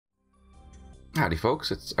Howdy folks,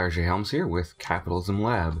 it's RJ Helms here with Capitalism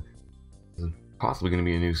Lab. This is possibly going to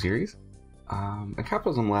be a new series. And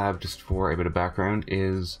Capitalism Lab, just for a bit of background,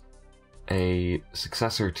 is a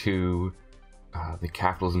successor to the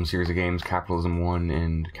Capitalism series of games, Capitalism I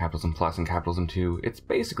and Capitalism Plus and Capitalism II. It's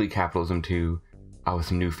basically Capitalism II with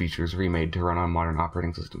some new features remade to run on modern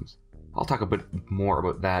operating systems. I'll talk a bit more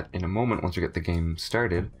about that in a moment once we get the game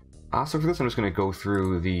started. So for this I'm just going to go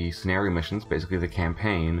through the scenario missions, basically the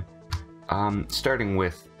campaign, starting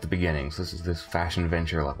with the beginning. So this is this fashion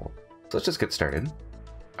venture level. So let's just get started.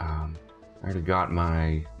 I already got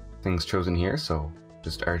my things chosen here, so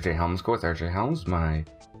just RJ Helms, go with RJ Helms. My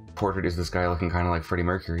portrait is this guy looking kind of like Freddie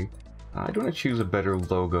Mercury. I do want to choose a better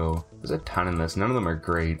logo. There's a ton in this, none of them are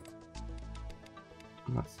great.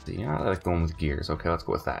 Let's see, I like the one with gears. Okay, let's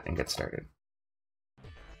go with that and get started.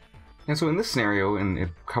 And so in this scenario, and a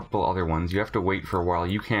couple other ones, you have to wait for a while.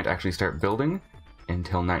 You can't actually start building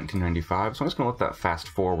until 1995, so I'm just going to let that fast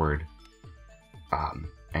forward.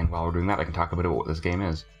 And while we're doing that, I can talk a bit about what this game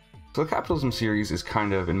is. So the Capitalism series is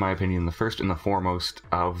kind of, in my opinion, the first and the foremost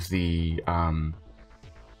of the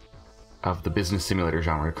business simulator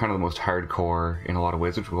genre. Kind of the most hardcore in a lot of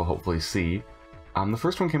ways, which we'll hopefully see. The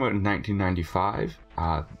first one came out in 1995.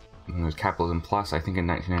 It was Capitalism Plus, I think, in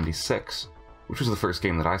 1996, which was the first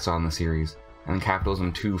game that I saw in the series. And then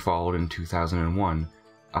Capitalism II followed in 2001.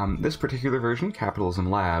 This particular version, Capitalism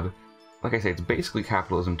Lab, like I say, it's basically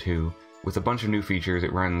Capitalism II with a bunch of new features.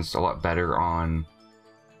 It runs a lot better on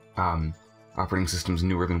operating systems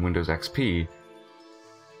newer than Windows XP.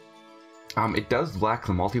 It does lack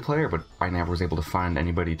the multiplayer, but I never was able to find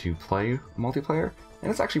anybody to play multiplayer, and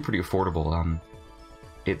it's actually pretty affordable.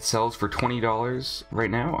 It sells for $20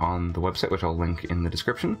 right now on the website, which I'll link in the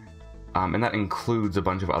description. And that includes a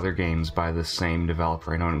bunch of other games by the same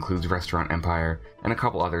developer. I know it includes Restaurant Empire and a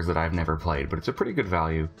couple others that I've never played, but it's a pretty good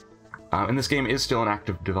value. And this game is still in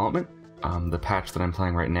active development. The patch that I'm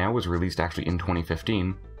playing right now was released actually in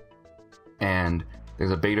 2015. And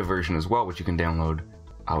there's a beta version as well, which you can download,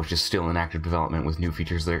 which is still in active development with new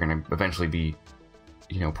features that are going to eventually be,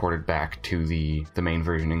 ported back to the main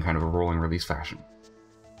version in kind of a rolling release fashion.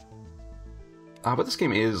 But this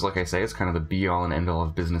game is, like I say, it's kind of the be-all and end-all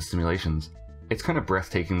of business simulations. It's kind of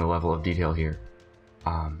breathtaking, the level of detail here,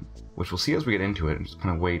 which we'll see as we get into it. I'm just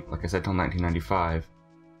going to wait, like I said, till 1995.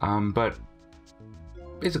 But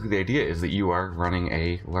basically the idea is that you are running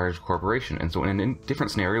a large corporation, and so in a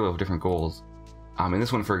different scenario of different goals. In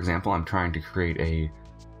this one, for example, I'm trying to create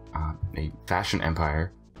a fashion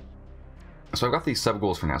empire. So I've got these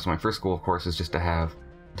sub-goals for now. So my first goal, of course, is just to have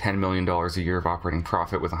 $10 million a year of operating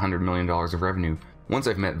profit with $100 million of revenue. Once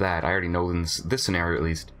I've met that, I already know in this scenario at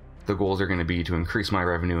least, the goals are going to be to increase my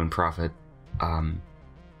revenue and profit,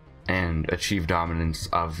 and achieve dominance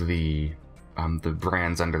of the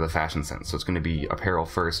brands under the fashion sense. So it's going to be apparel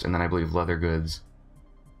first, and then I believe leather goods,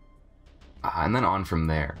 and then on from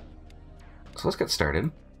there. So let's get started,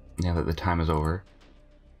 now that the time is over.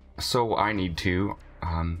 So I need to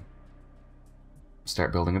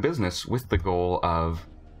start building a business with the goal of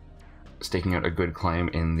staking out a good claim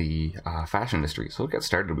in the fashion industry. So to get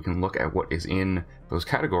started, we can look at what is in those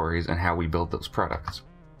categories and how we build those products.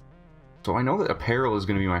 So I know that apparel is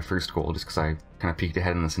going to be my first goal, just because I kind of peeked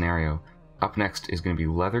ahead in the scenario. Up next is going to be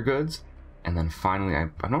leather goods, and then finally, I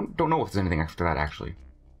don't know if there's anything after that, actually.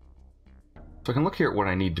 So I can look here at what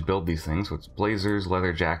I need to build these things. So it's blazers,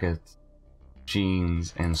 leather jackets,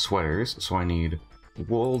 jeans, and sweaters. So I need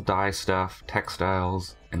wool, dye stuff,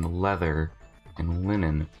 textiles, and leather, and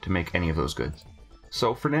linen to make any of those goods.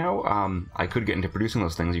 So for now, I could get into producing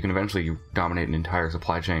those things. You can eventually dominate an entire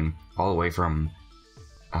supply chain, all the way from,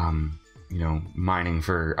 mining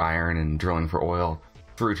for iron and drilling for oil,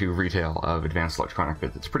 through to retail of advanced electronic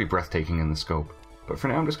goods. It's pretty breathtaking in the scope. But for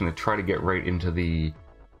now, I'm just going to try to get right into the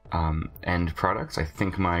end products. I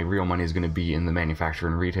think my real money is going to be in the manufacture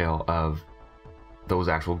and retail of those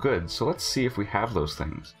actual goods. So let's see if we have those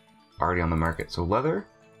things already on the market. So leather.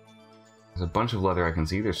 There's a bunch of leather I can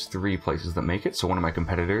see. There's 3 places that make it. So one of my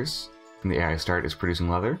competitors from the AI start is producing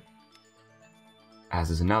leather, as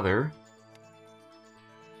is another.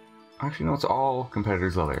 Actually, no, it's all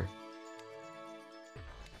competitors' leather.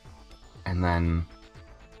 And then,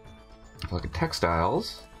 if I look at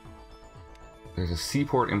textiles, there's a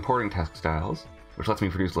seaport importing textiles, which lets me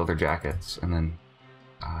produce leather jackets. And then,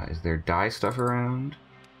 is there dye stuff around?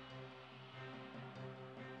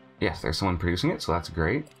 Yes, there's someone producing it, so that's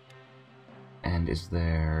great. And is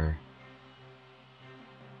there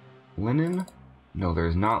linen? No,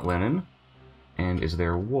 there's not linen. And is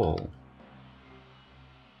there wool?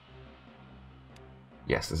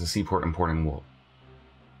 Yes, there's a seaport importing wool.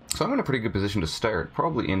 So I'm in a pretty good position to start,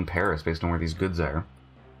 probably in Paris based on where these goods are.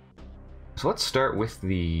 So let's start with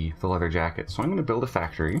the leather jacket. So I'm going to build a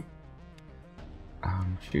factory.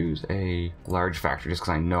 Choose a large factory just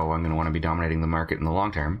because I know I'm going to want to be dominating the market in the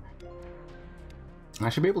long term. I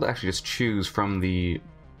should be able to actually just choose from the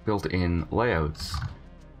built-in layouts.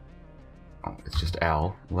 Oh, it's just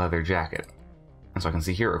L, leather jacket. And so I can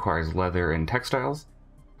see here it requires leather and textiles.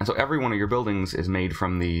 And so every one of your buildings is made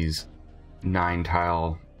from these 9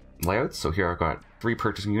 tile layouts. So here I've got 3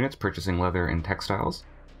 purchasing units, purchasing leather and textiles,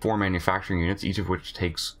 4 manufacturing units, each of which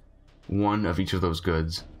takes 1 of each of those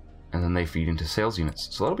goods, and then they feed into sales units.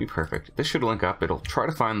 So that'll be perfect. This should link up. It'll try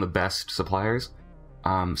to find the best suppliers.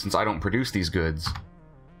 Since I don't produce these goods,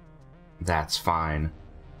 that's fine.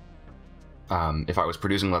 If I was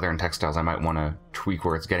producing leather and textiles, I might want to tweak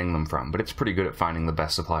where it's getting them from, but it's pretty good at finding the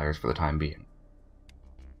best suppliers for the time being.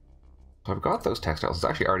 So I've got those textiles. There's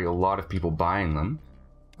actually already a lot of people buying them,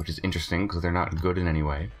 which is interesting because they're not good in any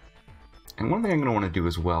way. And one thing I'm going to want to do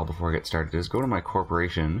as well before I get started is go to my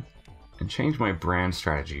corporation and change my brand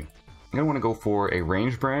strategy. I'm going to want to go for a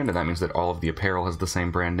range brand, and that means that all of the apparel has the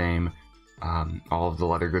same brand name, all of the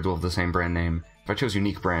leather goods will have the same brand name. If I chose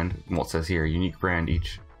unique brand, well, it says here, unique brand,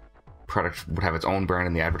 each product would have its own brand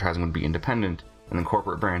and the advertising would be independent, and then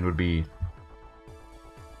corporate brand would be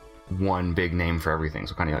one big name for everything.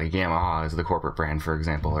 So kind of like Yamaha is the corporate brand, for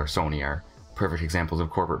example, or Sony are perfect examples of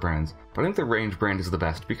corporate brands. But I think the range brand is the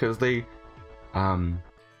best because they,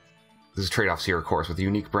 there's trade-offs here, of course. With the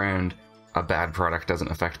unique brand, a bad product doesn't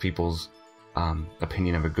affect people's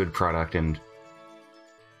opinion of a good product, and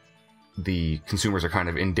the consumers are kind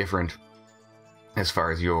of indifferent as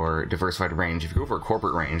far as your diversified range. If you go for a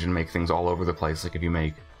corporate range and make things all over the place, like if you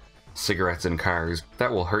make cigarettes and cars,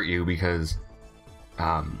 that will hurt you because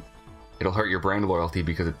it'll hurt your brand loyalty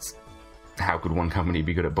because it's, how could one company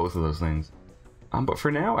be good at both of those things? But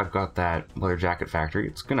for now, I've got that leather jacket factory.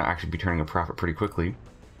 It's going to actually be turning a profit pretty quickly.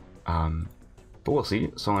 But we'll see.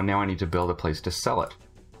 So now I need to build a place to sell it.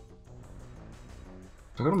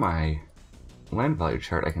 So I go to my land value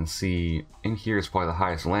chart. I can see in here is probably the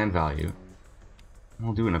highest land value.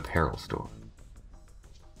 We'll do an apparel store.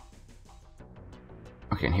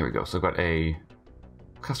 Okay, and here we go. So I've got a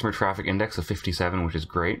customer traffic index of 57, which is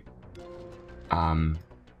great.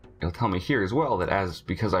 It'll tell me here as well that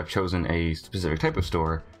because I've chosen a specific type of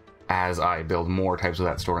store, as I build more types of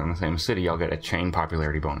that store in the same city, I'll get a chain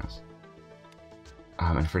popularity bonus.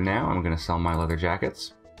 And for now, I'm going to sell my leather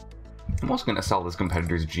jackets. I'm also going to sell this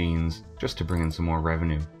competitor's jeans just to bring in some more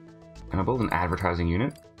revenue. And I'll build an advertising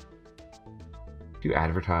unit to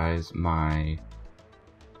advertise my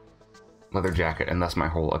leather jacket and thus my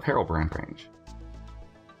whole apparel brand range.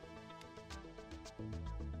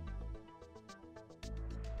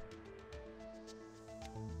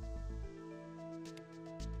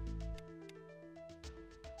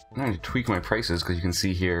 I need to tweak my prices because you can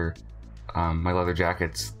see here my leather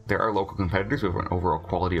jackets, there are local competitors who have an overall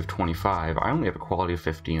quality of 25. I only have a quality of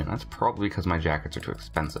 15, and that's probably because my jackets are too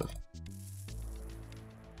expensive.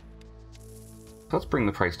 So let's bring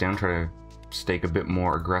the price down, try to stake a bit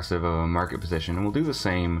more aggressive of a market position, and we'll do the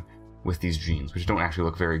same with these jeans, which don't actually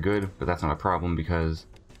look very good, but that's not a problem because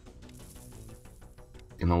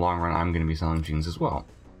in the long run I'm going to be selling jeans as well.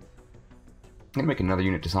 I'm going to make another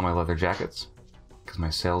unit to sell my leather jackets, because my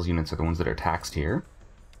sales units are the ones that are taxed here.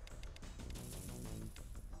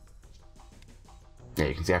 Yeah,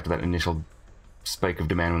 you can see after that initial spike of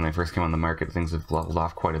demand when they first came on the market, things have leveled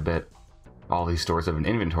off quite a bit. All these stores have an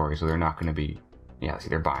inventory, so they're not going to be... Yeah, see,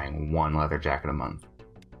 they're buying 1 leather jacket a month.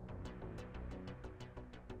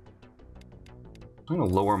 I'm going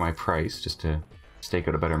to lower my price just to stake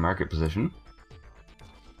out a better market position.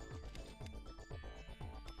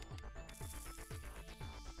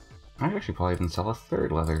 I'd actually probably even sell a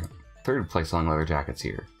third place selling leather jackets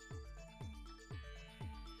here.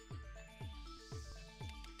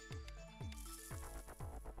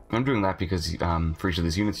 I'm doing that because for each of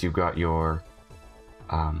these units you've got your,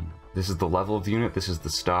 this is the level of the unit, this is the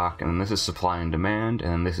stock, and then this is supply and demand,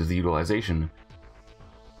 and then this is the utilization.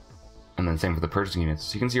 And then same for the purchasing units.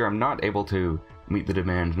 So you can see here I'm not able to meet the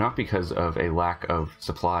demand, not because of a lack of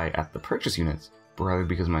supply at the purchase units, but rather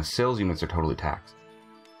because my sales units are totally taxed.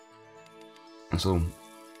 And so,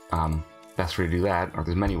 best way to do that, or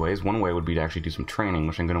there's many ways. One way would be to actually do some training,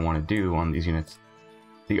 which I'm going to want to do on these units.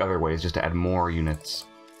 The other way is just to add more units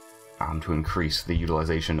to increase the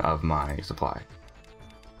utilization of my supply.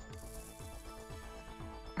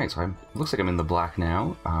 Alright, so it looks like I'm in the black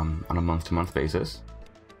now, on a month-to-month basis.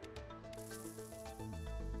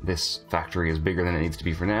 This factory is bigger than it needs to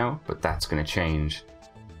be for now, but that's going to change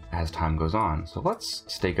as time goes on. So let's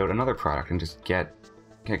stake out another product and just get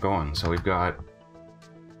get going. So we've got...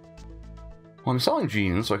 Well, I'm selling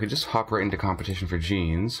jeans, so I could just hop right into competition for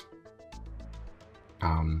jeans.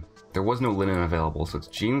 There was no linen available, so it's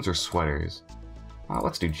jeans or sweaters.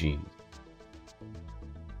 Let's do jeans.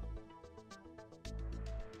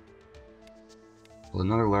 Well,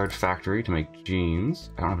 another large factory to make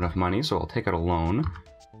jeans. I don't have enough money, so I'll take out a loan.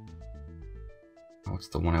 What's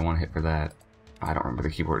the one I want to hit for that? I don't remember the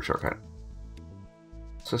keyboard shortcut.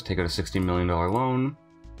 So let's take out a $16 million loan.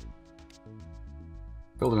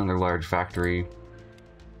 Build another large factory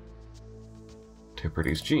to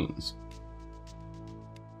produce jeans.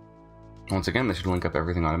 Once again, this should link up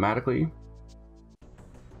everything automatically.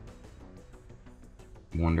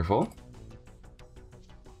 Wonderful.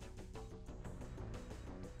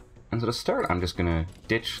 And so to start, I'm just gonna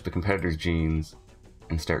ditch the competitor's jeans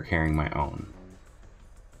and start carrying my own.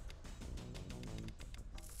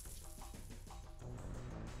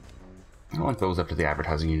 I'll link those up to the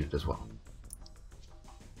advertising unit as well.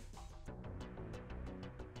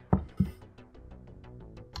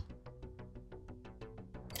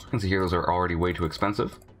 So you can see here those are already way too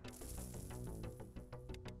expensive.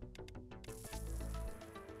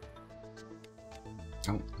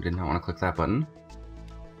 Oh, did not want to click that button.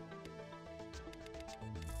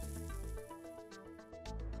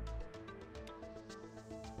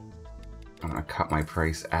 I'm going to cut my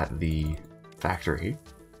price at the factory.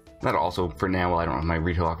 That also, for now, while I don't have my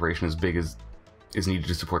retail operation as big as is needed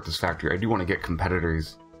to support this factory, I do want to get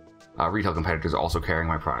competitors, retail competitors also carrying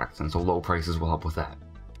my products, and so low prices will help with that.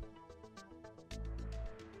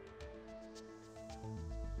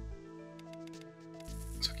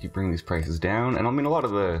 So keep bringing these prices down, and I mean, a lot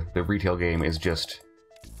of the retail game is just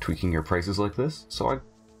tweaking your prices like this. So I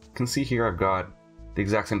can see here I've got the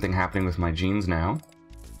exact same thing happening with my jeans now.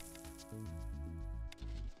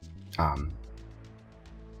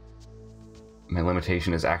 My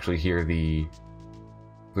limitation is actually here the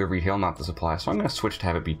retail, not the supply, so I'm going to switch to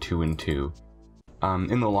have it be 2 and 2.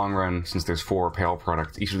 In the long run, since there's 4 apparel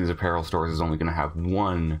products, each of these apparel stores is only going to have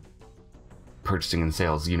 1 purchasing and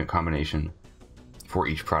sales unit combination for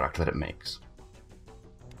each product that it makes.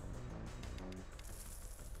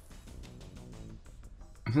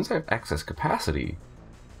 And since I have excess capacity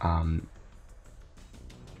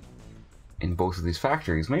in both of these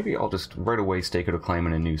factories, maybe I'll just right away stake out a claim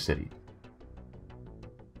in a new city.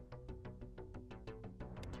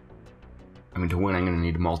 I mean, to win, I'm going to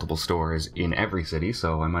need multiple stores in every city,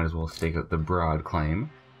 so I might as well stake out the broad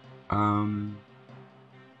claim. So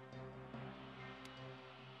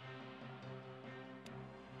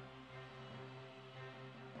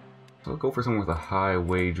I'll go for someone with a high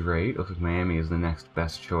wage rate. Looks like Miami is the next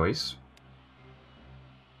best choice.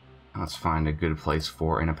 Let's find a good place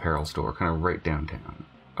for an apparel store, kind of right downtown.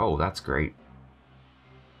 Oh, that's great.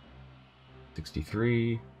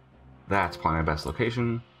 63. That's probably my best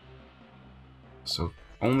location. So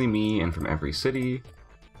only me and from every city.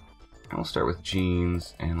 I'll start with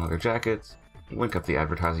jeans and leather jackets. Link up the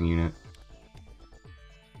advertising unit.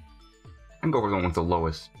 And go for the one with the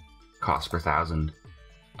lowest cost per thousand.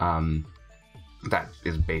 That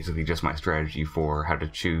is basically just my strategy for how to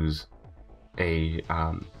choose a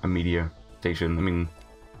media station. I mean,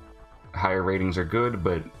 higher ratings are good,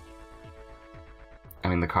 but I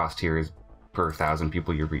mean the cost here is per 1,000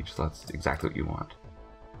 people you reach, so that's exactly what you want.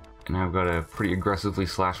 And now I've got to pretty aggressively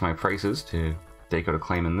slash my prices to stake out a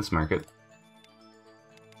claim in this market.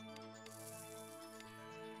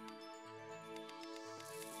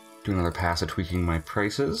 Do another pass at tweaking my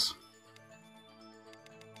prices.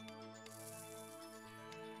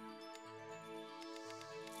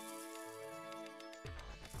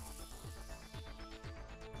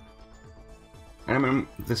 And I mean,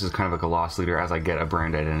 this is kind of like a loss leader. As I get a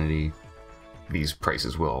brand identity, these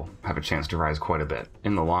prices will have a chance to rise quite a bit.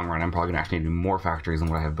 In the long run, I'm probably going to actually need more factories than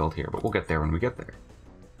what I have built here, but we'll get there when we get there.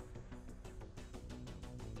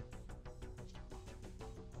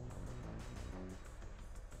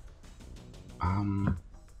 I'm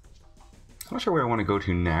not sure where I want to go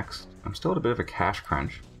to next. I'm still at a bit of a cash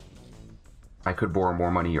crunch. I could borrow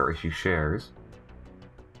more money or issue shares,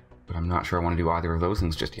 but I'm not sure I want to do either of those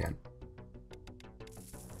things just yet.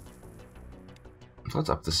 So let's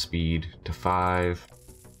up the speed to 5.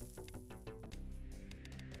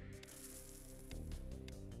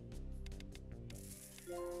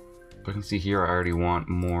 So I can see here I already want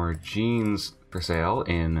more jeans for sale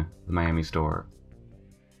in the Miami store.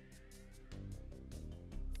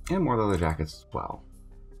 And more leather jackets as well.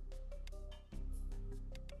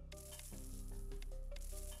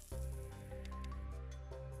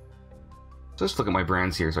 So let's look at my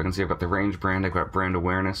brands here. So I can see I've got the range brand, I've got brand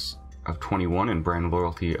awareness of 21 and brand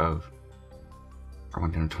loyalty of, or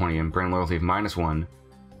I'm down to 20, and brand loyalty of -1.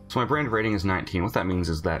 So my brand rating is 19. What that means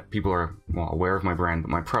is that people are, well, aware of my brand,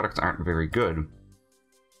 but my products aren't very good,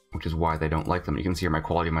 which is why they don't like them. You can see here my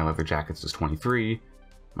quality of my leather jackets is 23,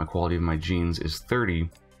 my quality of my jeans is 30.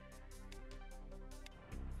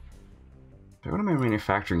 If I go to my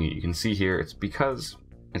manufacturing unit, you can see here it's because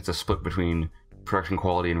it's a split between production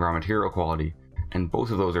quality and raw material quality, and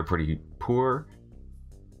both of those are pretty poor.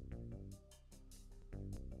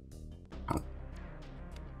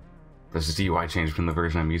 This is the UI change from the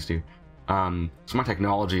version I'm used to. So my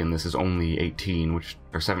technology in this is only 18,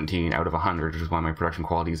 or 17 out of 100, which is why my production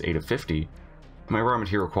quality is 8 of 50. My raw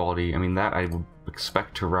material quality, I mean, that I would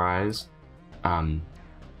expect to rise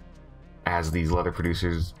as these leather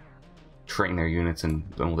producers train their units and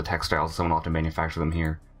all the textiles, someone will have to manufacture them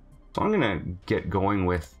here. So I'm gonna get going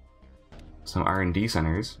with some R&D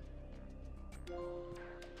centers.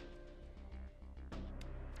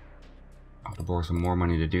 I'll have to borrow some more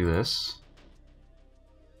money to do this.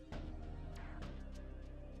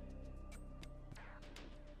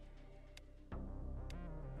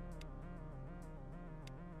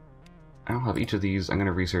 I'll have each of these. I'm going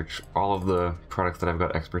to research all of the products that I've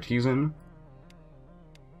got expertise in.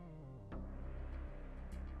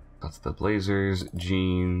 That's the blazers,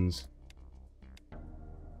 jeans,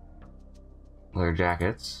 leather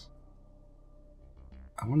jackets.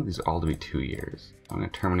 I wanted these all to be 2 years. I'm going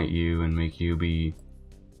to terminate you and make you be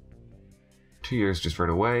 2 years just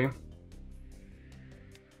right away. I'm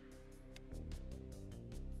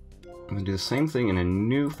going to do the same thing in a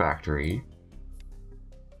new factory.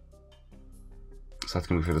 So that's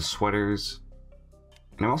going to be for the sweaters.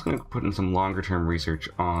 And I'm also going to put in some longer term research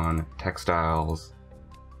on textiles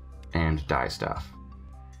and dye stuff.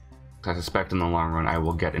 So I suspect in the long run I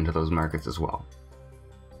will get into those markets as well.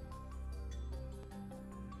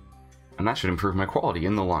 And that should improve my quality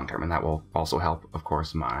in the long term, and that will also help, of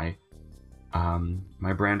course, my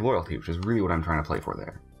my brand loyalty, which is really what I'm trying to play for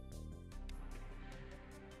there.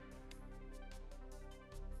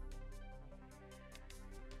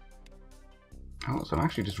 Oh, so I'm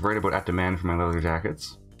actually just right about at demand for my leather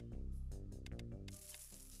jackets.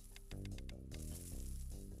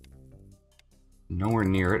 Nowhere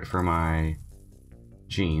near it for my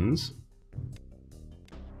jeans.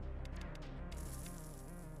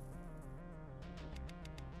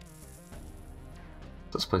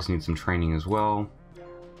 This place needs some training as well.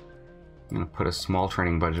 I'm going to put a small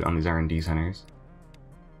training budget on these R&D centers.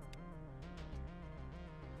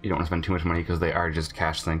 You don't want to spend too much money because they are just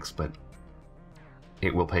cash sinks, but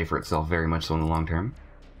it will pay for itself very much so in the long term.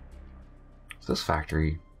 So this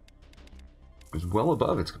factory is well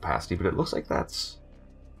above its capacity, but it looks like that's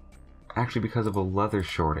actually because of a leather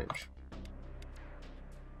shortage.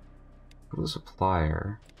 Go to the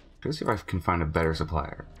supplier. Let's see if I can find a better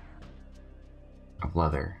supplier of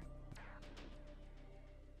leather.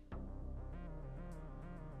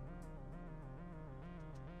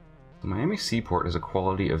 The Miami Seaport is a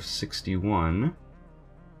quality of 61.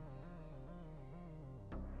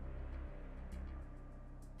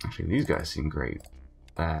 Actually, these guys seem great.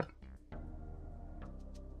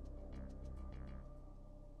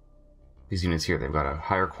 These units here, they've got a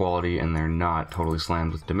higher quality and they're not totally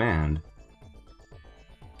slammed with demand.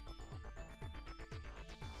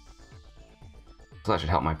 So that should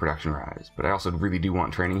help my production rise. But I also really do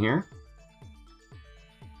want training here.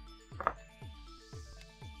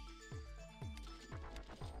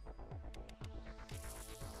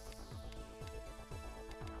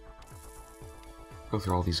 Go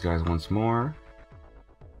through all these guys once more.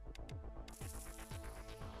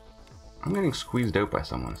 I'm getting squeezed out by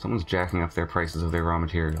someone. Someone's jacking up their prices of their raw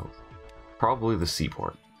materials. Probably the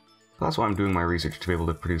seaport. So that's why I'm doing my research, to be able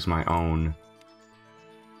to produce my own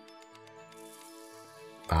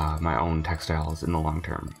textiles in the long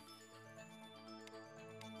term.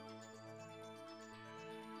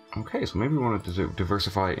 Okay, so maybe we want to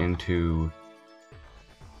diversify into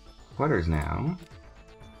sweaters now.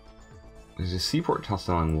 There's a seaport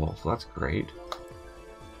selling wool, so that's great.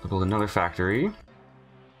 We'll build another factory.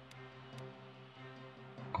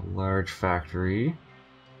 A large factory.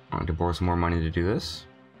 I want to borrow some more money to do this.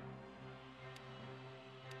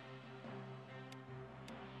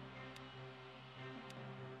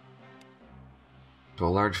 So a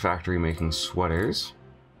large factory making sweaters.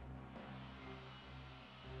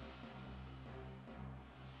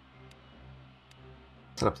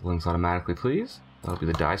 Set up the links automatically, please. That'll be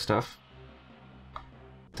the dye stuff.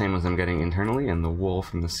 Same as I'm getting internally, and the wool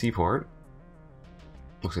from the seaport.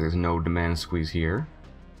 Looks like there's no demand squeeze here.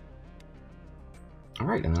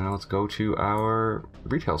 Alright, and now let's go to our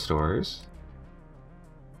retail stores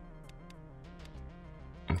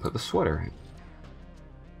and put the sweater in.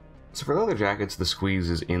 So for leather jackets, the squeeze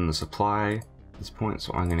is in the supply at this point,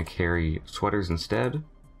 so I'm going to carry sweaters instead.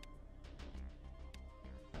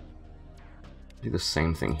 Do the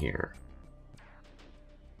same thing here.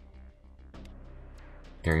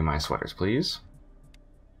 Carry my sweaters, please.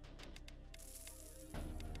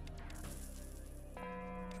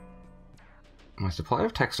 My supply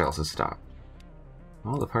of textiles has stopped.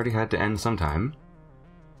 Well, the party had to end sometime.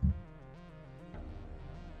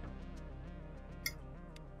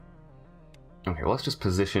 Okay, well, let's just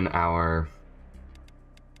position our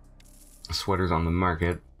sweaters on the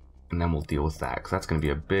market, and then we'll deal with that, because that's going to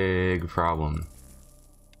be a big problem.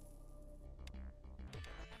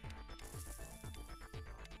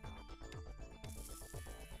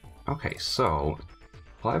 Okay, so,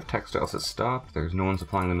 supply of textiles has stopped. There's no one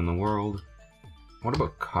supplying them in the world. What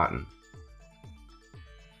about cotton?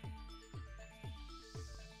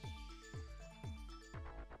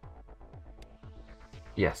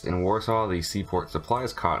 Yes, in Warsaw, the seaport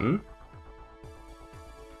supplies cotton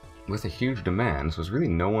with a huge demand, so is really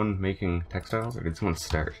no one making textiles, or did someone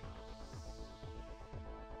start?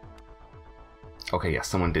 Okay, yes,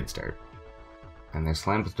 someone did start. And they're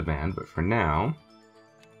slammed with demand, but for now,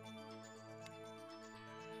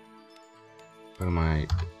 go to my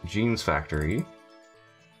jeans factory.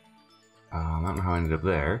 I don't know how I ended up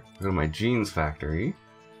there. Go to my jeans factory.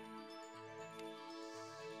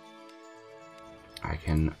 I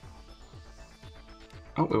can...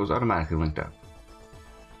 Oh, it was automatically linked up.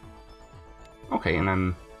 Okay, and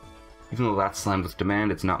I'm... Even though that's slammed with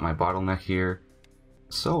demand, it's not my bottleneck here.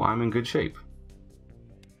 So I'm in good shape.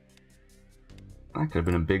 That could have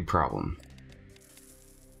been a big problem.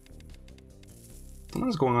 What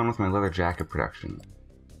is going on with my leather jacket production?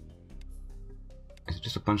 Is it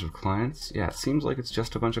just a bunch of clients? Yeah, it seems like it's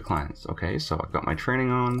just a bunch of clients. Okay, so I've got my training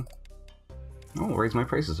on. Oh, I'll raise my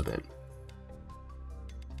prices a bit.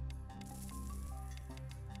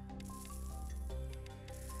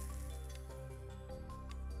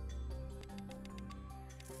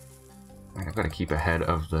 Right, I've got to keep ahead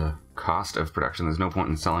of the cost of production. There's no point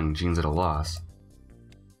in selling jeans at a loss.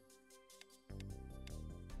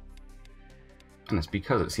 And it's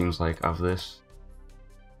because it seems like of this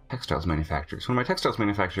textiles manufacturer. So when my textiles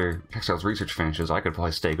research finishes, I could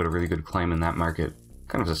probably stake out a really good claim in that market,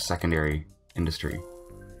 kind of as a secondary industry.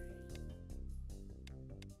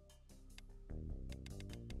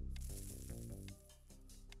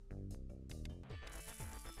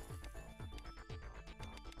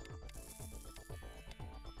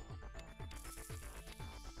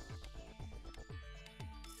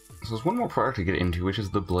 So there's one more product to get into, which is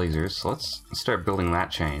the blazers. So let's start building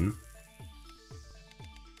that chain.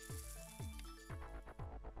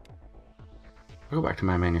 I'll go back to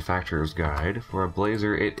my manufacturer's guide. For a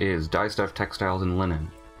blazer, it is dye-stuff, textiles, and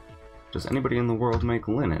linen. Does anybody in the world make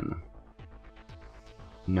linen?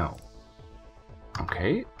 No.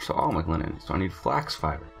 Okay, so I'll make linen. So I need flax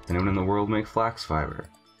fiber. Does anyone in the world make flax fiber?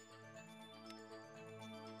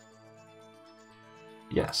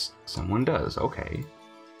 Yes, someone does. Okay.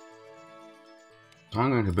 So I'm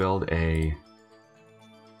going to build a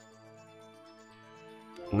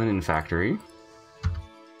linen factory.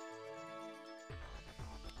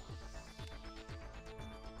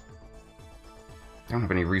 I don't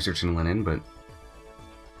have any research in linen, but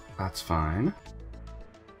that's fine.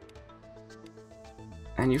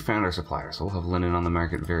 And you found our supplier, so we'll have linen on the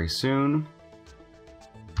market very soon.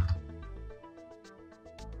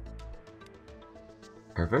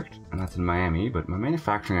 Perfect, and that's in Miami, but my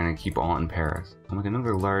manufacturing I'm going to keep all in Paris. I'll make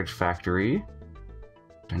another large factory,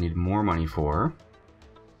 which I need more money for.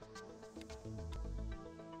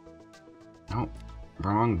 Oh,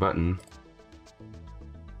 wrong button.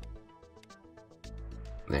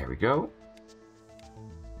 There we go.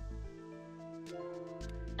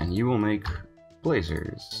 And you will make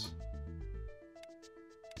blazers.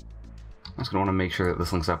 I'm just going to want to make sure that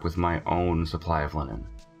this links up with my own supply of linen,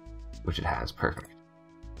 which it has. Perfect.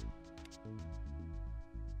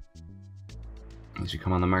 These should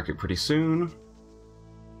come on the market pretty soon.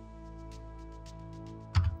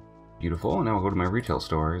 Beautiful, and now I'll go to my retail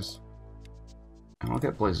stores, and I'll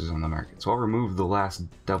get blazers on the market. So I'll remove the last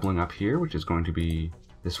doubling up here, which is going to be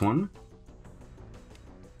this one.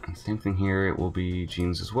 And same thing here, it will be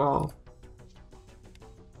jeans as well.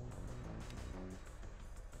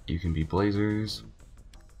 You can be blazers.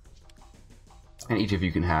 And each of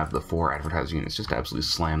you can have the 4 advertised units, just to absolutely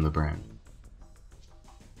slam the brand.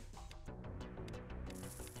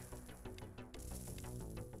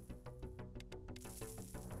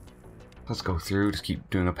 Let's go through, just keep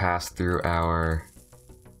doing a pass through our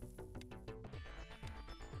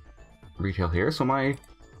retail here. So my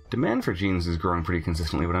demand for jeans is growing pretty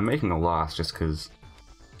consistently, but I'm making a loss just because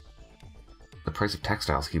the price of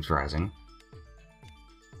textiles keeps rising.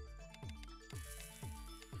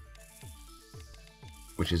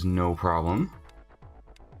 Which is no problem.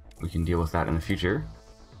 We can deal with that in the future.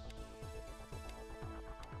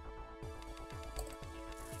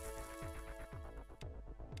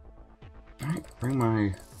 Alright, bring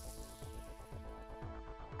my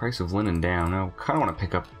price of linen down. I kind of want to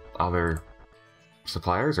pick up other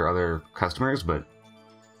suppliers or other customers, but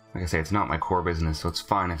like I say, it's not my core business, so it's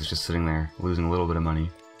fine if it's just sitting there losing a little bit of money.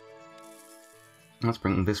 Let's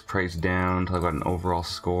bring this price down until I've got an overall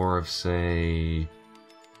score of, say,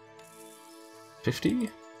 50?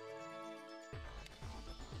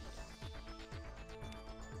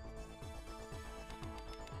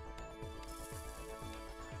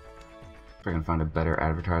 If I can find a better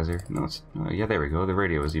advertiser. No, it's... yeah, there we go. The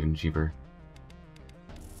radio is even cheaper.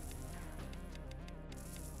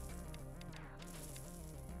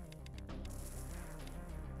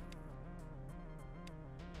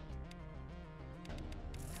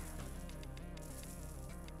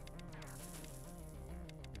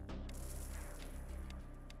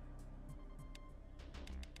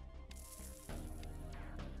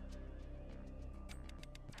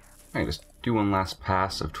 Alright, just do one last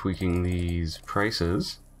pass of tweaking these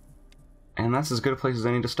prices, and that's as good a place as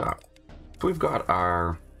any to stop. So we've got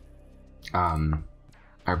our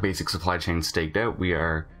basic supply chain staked out. We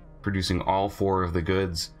are producing all 4 of the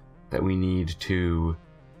goods that we need to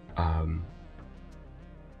have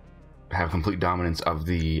complete dominance of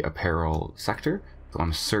the apparel sector. So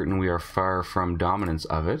I'm certain we are far from dominance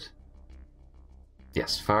of it.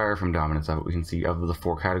 Yes, far from dominance of it. We can see of the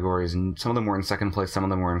 4 categories, and some of them were in 2nd place, some of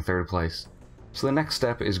them were in 3rd place. So the next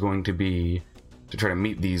step is going to be to try to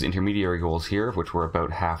meet these intermediary goals here, of which we're about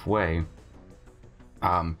halfway,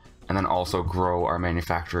 and then also grow our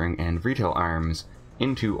manufacturing and retail arms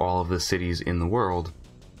into all of the cities in the world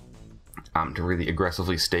to really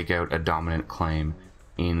aggressively stake out a dominant claim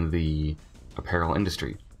in the apparel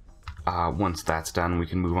industry. Once that's done, we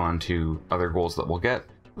can move on to other goals that we'll get.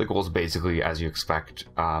 The goals, basically, as you expect,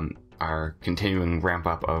 are continuing ramp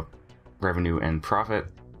up of revenue and profit,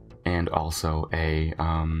 and also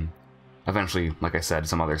eventually, like I said,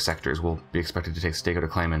 some other sectors will be expected to take stake out a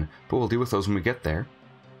claim in, but we'll deal with those when we get there.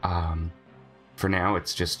 For now,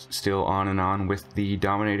 it's just still on and on with the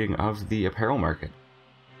dominating of the apparel market.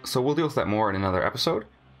 So we'll deal with that more in another episode.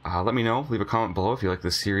 Let me know, leave a comment below if you like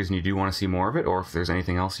this series and you do want to see more of it, or if there's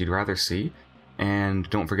anything else you'd rather see. And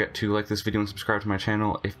don't forget to like this video and subscribe to my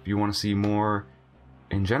channel if you want to see more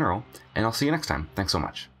in general. And I'll see you next time. Thanks so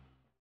much.